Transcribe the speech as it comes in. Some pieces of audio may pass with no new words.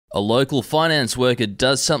A local finance worker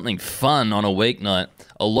does something fun on a weeknight.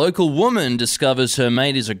 A local woman discovers her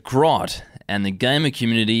mate is a grot, and the gamer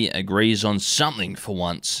community agrees on something for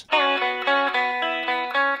once.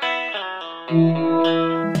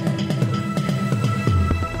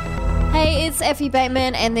 Hey, it's Effie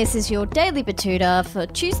Bateman, and this is your Daily Batuta for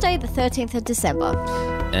Tuesday, the 13th of December.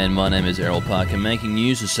 And my name is Errol Parker, making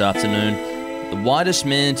news this afternoon. The whitest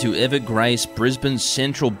man to ever grace Brisbane's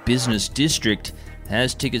central business district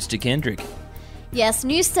has tickets to Kendrick. Yes,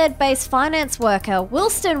 Newstead-based finance worker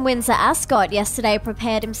Wilston Windsor Ascot yesterday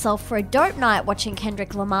prepared himself for a dope night watching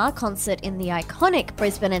Kendrick Lamar concert in the iconic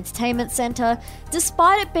Brisbane Entertainment Centre,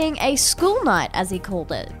 despite it being a school night, as he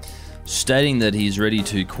called it. Stating that he's ready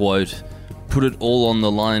to, quote, put it all on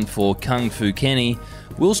the line for Kung Fu Kenny,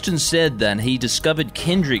 Wilston said that he discovered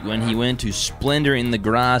Kendrick when he went to Splendour in the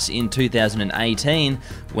Grass in 2018,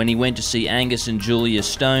 when he went to see Angus and Julia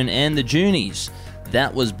Stone and the Junies.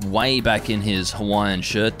 That was way back in his Hawaiian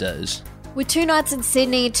shirt days. With 2 nights in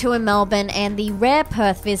Sydney, 2 in Melbourne, and the rare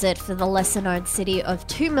Perth visit for the lesser-known city of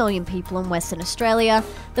 2 million people in Western Australia,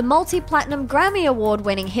 the multi-platinum Grammy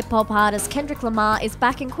Award-winning hip-hop artist Kendrick Lamar is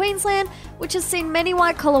back in Queensland, which has seen many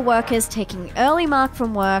white-collar workers taking early mark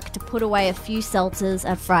from work to put away a few seltzers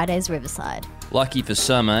at Friday's Riverside. Lucky for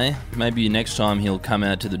some, eh? Maybe next time he'll come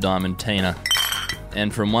out to the Diamantina.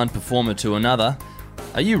 And from one performer to another,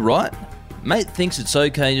 are you right? Mate thinks it's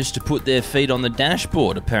okay just to put their feet on the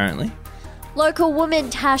dashboard, apparently. Local woman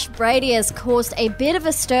Tash Brady has caused a bit of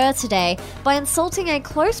a stir today by insulting a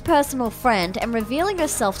close personal friend and revealing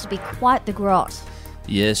herself to be quite the grot.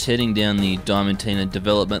 Yes, heading down the Diamantina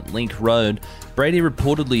Development Link Road, Brady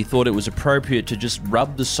reportedly thought it was appropriate to just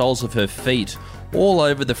rub the soles of her feet all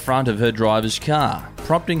over the front of her driver's car,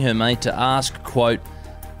 prompting her mate to ask, quote,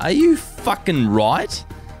 "Are you fucking right?"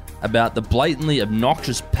 about the blatantly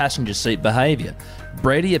obnoxious passenger seat behaviour.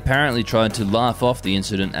 Brady apparently tried to laugh off the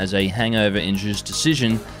incident as a hangover-induced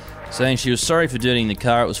decision, saying she was sorry for dirtying the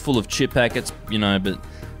car. It was full of chip packets, but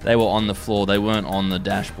they were on the floor. They weren't on the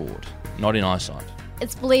dashboard. Not in eyesight.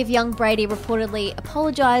 It's believed young Brady reportedly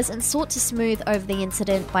apologised and sought to smooth over the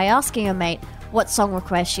incident by asking her mate what song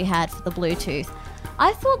request she had for the Bluetooth.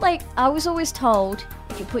 I thought, I was always told,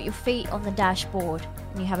 if you put your feet on the dashboard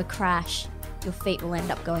and you have a crash, your feet will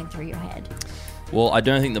end up going through your head. Well, I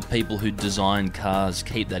don't think the people who design cars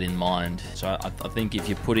keep that in mind. So I think if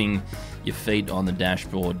you're putting your feet on the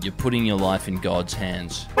dashboard, you're putting your life in God's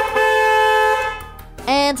hands.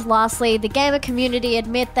 And lastly, the gamer community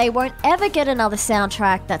admit they won't ever get another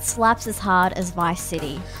soundtrack that slaps as hard as Vice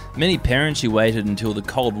City. Many parents who waited until the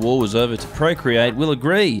Cold War was over to procreate will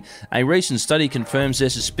agree. A recent study confirms their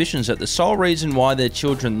suspicions that the sole reason why their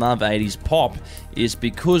children love 80s pop is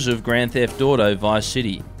because of Grand Theft Auto Vice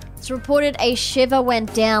City. It's reported a shiver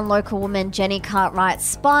went down local woman Jenny Cartwright's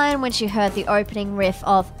spine when she heard the opening riff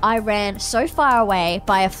of I Ran So Far Away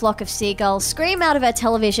by a Flock of Seagulls scream out of her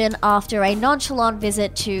television after a nonchalant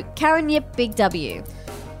visit to Karen Yip Big W.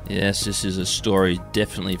 Yes, this is a story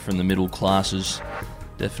definitely from the middle classes.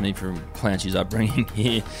 Definitely from Clancy's upbringing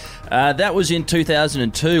here. That was in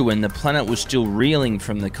 2002 when the planet was still reeling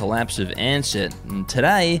from the collapse of Ansett. And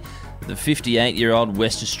today, the 58-year-old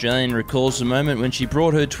West Australian recalls the moment when she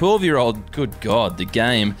brought her 12-year-old, good God, the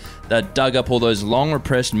game, that dug up all those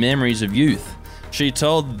long-repressed memories of youth. She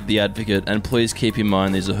told The Advocate, and please keep in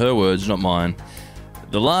mind these are her words, not mine,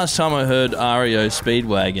 "The last time I heard REO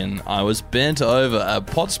Speedwagon, I was bent over a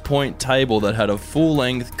Potts Point table that had a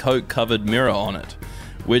full-length coke-covered mirror on it,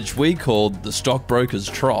 which we called the stockbroker's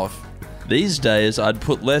trough. These days, I'd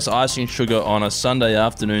put less icing sugar on a Sunday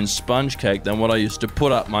afternoon sponge cake than what I used to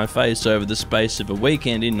put up my face over the space of a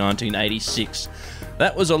weekend in 1986.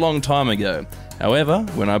 That was a long time ago. However,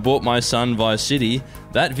 when I bought my son Vice City,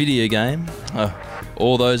 that video game,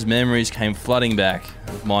 all those memories came flooding back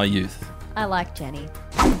of my youth." I like Jenny.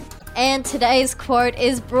 And today's quote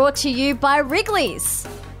is brought to you by Wrigley's.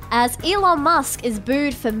 As Elon Musk is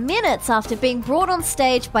booed for minutes after being brought on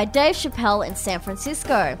stage by Dave Chappelle in San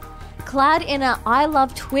Francisco. Clad in an I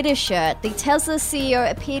Love Twitter shirt, the Tesla CEO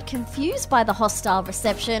appeared confused by the hostile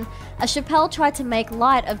reception as Chappelle tried to make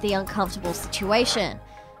light of the uncomfortable situation.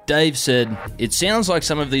 Dave said, "It sounds like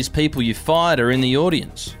some of these people you fired are in the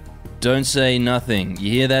audience. Don't say nothing.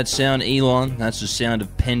 You hear that sound, Elon? That's the sound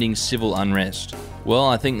of pending civil unrest." Well,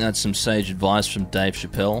 I think that's some sage advice from Dave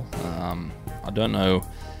Chappelle. I don't know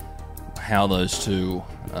how those two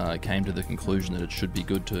came to the conclusion that it should be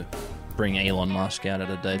good to bring Elon Musk out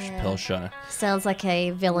at a Dave Chappelle show. Sounds like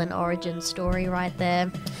a villain origin story right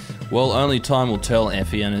there. Well, only time will tell,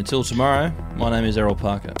 Effie, and until tomorrow, my name is Errol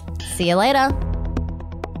Parker. See you later.